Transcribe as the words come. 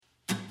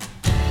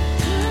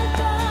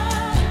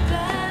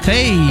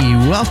Hey,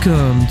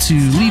 welcome to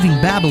Leaving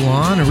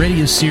Babylon, a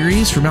radio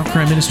series from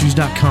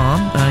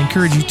OutcryMinistries.com. I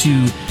encourage you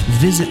to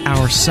visit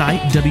our site,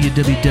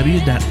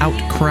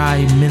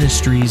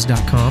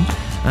 www.outcryministries.com,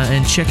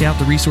 and check out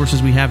the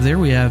resources we have there.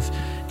 We have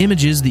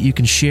images that you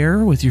can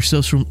share with your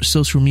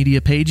social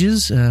media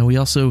pages. We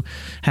also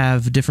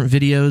have different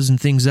videos and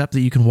things up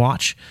that you can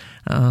watch.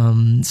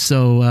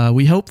 So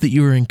we hope that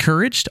you are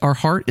encouraged. Our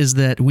heart is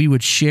that we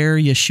would share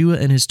Yeshua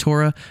and his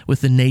Torah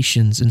with the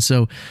nations. And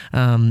so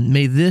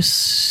may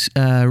this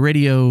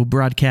radio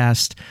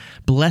broadcast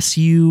bless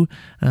you,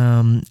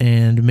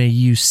 and may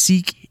you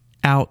seek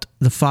out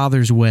the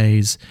Father's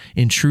ways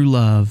in true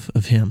love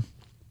of him.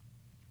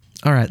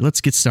 All right,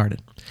 let's get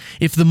started.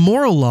 If the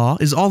moral law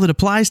is all that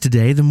applies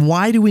today, then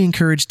why do we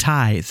encourage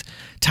tithe?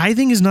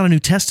 Tithing is not a New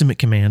Testament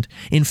command.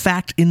 In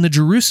fact, in the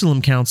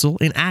Jerusalem Council,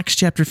 in Acts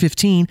chapter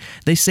 15,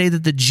 they say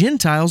that the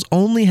Gentiles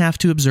only have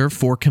to observe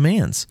 4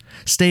 commands.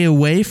 Stay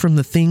away from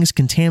the things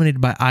contaminated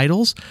by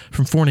idols,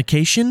 from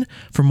fornication,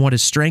 from what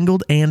is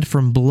strangled, and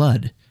from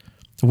blood.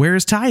 Where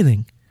is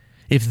tithing?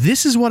 If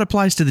this is what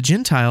applies to the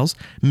Gentiles,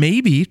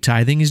 maybe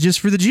tithing is just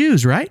for the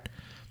Jews, right?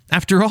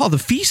 After all, the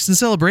feasts and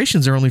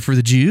celebrations are only for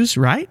the Jews,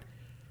 right?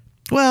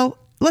 Well,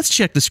 let's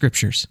check the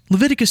scriptures.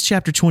 Leviticus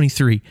chapter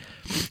 23.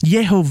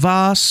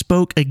 Yehovah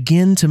spoke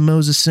again to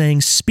Moses, saying,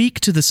 "Speak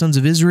to the sons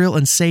of Israel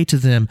and say to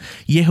them,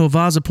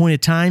 Yehovah's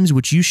appointed times,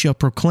 which you shall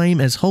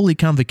proclaim as holy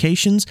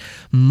convocations,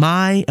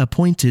 my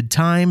appointed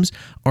times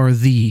are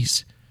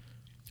these."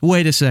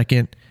 Wait a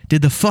second.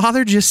 Did the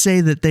Father just say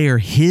that they are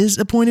his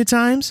appointed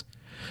times?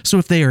 So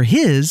if they are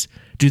his,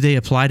 do they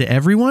apply to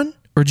everyone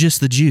or just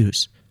the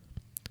Jews?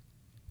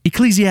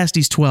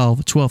 Ecclesiastes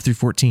 12 through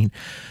 14.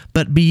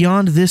 But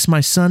beyond this, my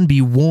son, be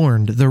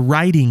warned. The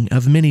writing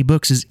of many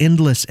books is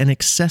endless, and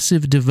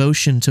excessive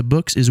devotion to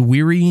books is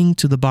wearying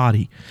to the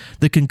body.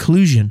 The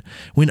conclusion,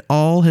 when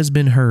all has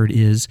been heard,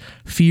 is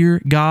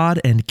fear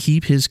God and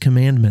keep his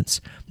commandments,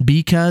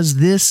 because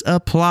this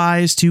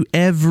applies to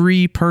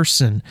every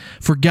person.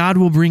 For God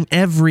will bring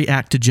every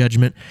act to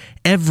judgment,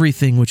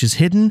 everything which is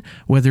hidden,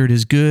 whether it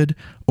is good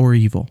or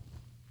evil.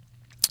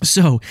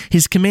 So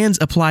his commands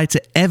apply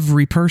to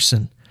every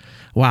person.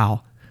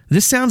 Wow,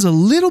 this sounds a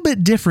little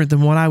bit different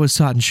than what I was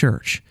taught in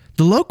church.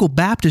 The local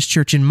Baptist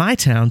church in my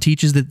town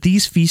teaches that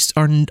these feasts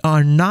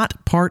are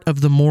not part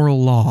of the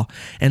moral law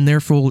and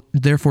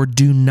therefore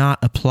do not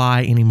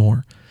apply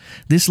anymore.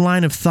 This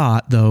line of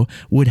thought, though,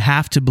 would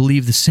have to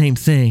believe the same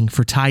thing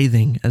for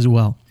tithing as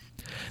well.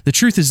 The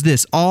truth is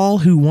this: all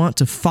who want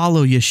to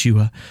follow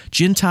Yeshua,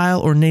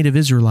 Gentile or native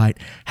Israelite,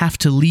 have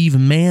to leave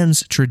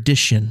man's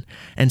tradition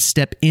and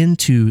step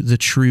into the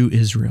true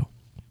Israel.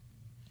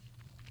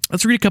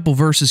 Let's read a couple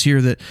verses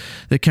here that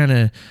kind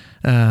of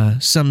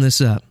sum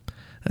this up.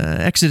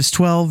 Exodus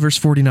 12, verse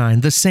 49.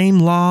 The same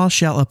law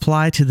shall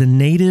apply to the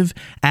native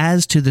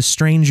as to the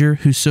stranger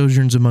who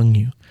sojourns among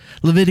you.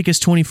 Leviticus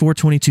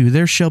 24:22.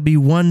 There shall be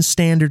one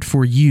standard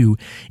for you.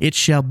 It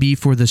shall be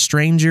for the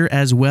stranger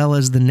as well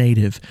as the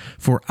native,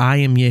 for I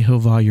am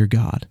Yehovah your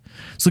God.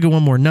 Let's look at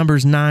one more.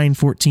 Numbers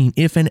 9:14.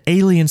 If an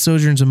alien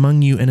sojourns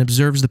among you and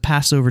observes the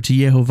Passover to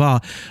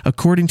Yehovah,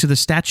 according to the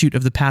statute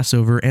of the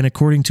Passover and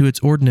according to its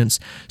ordinance,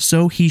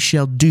 so he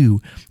shall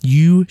do.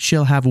 You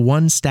shall have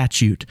one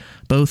statute,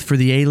 both for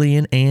the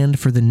alien and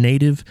for the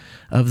native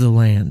of the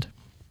land.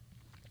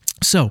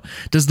 So,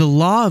 does the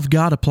law of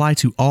God apply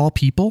to all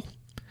people?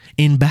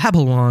 In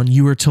Babylon,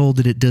 you are told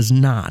that it does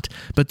not,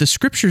 but the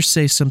scriptures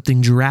say something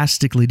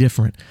drastically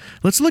different.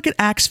 Let's look at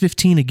Acts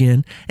 15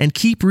 again and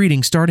keep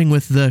reading, starting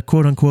with the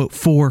quote-unquote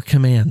 4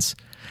 commands.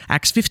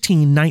 Acts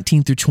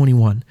 15:19 through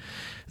 21.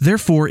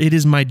 Therefore, it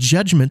is my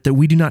judgment that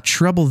we do not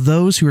trouble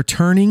those who are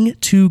turning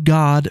to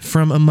God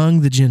from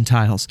among the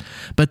Gentiles,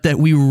 but that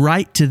we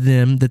write to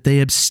them that they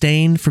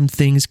abstain from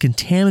things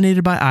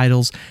contaminated by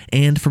idols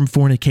and from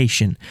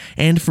fornication,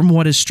 and from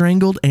what is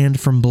strangled and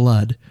from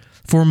blood.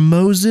 For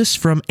Moses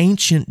from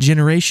ancient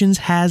generations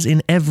has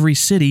in every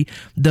city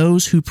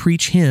those who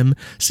preach him,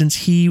 since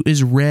he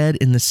is read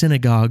in the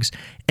synagogues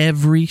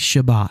every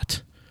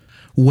Shabbat.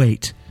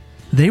 Wait,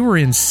 they were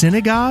in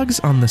synagogues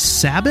on the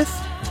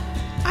Sabbath?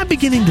 I'm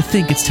beginning to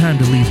think it's time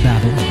to leave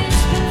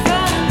Babylon.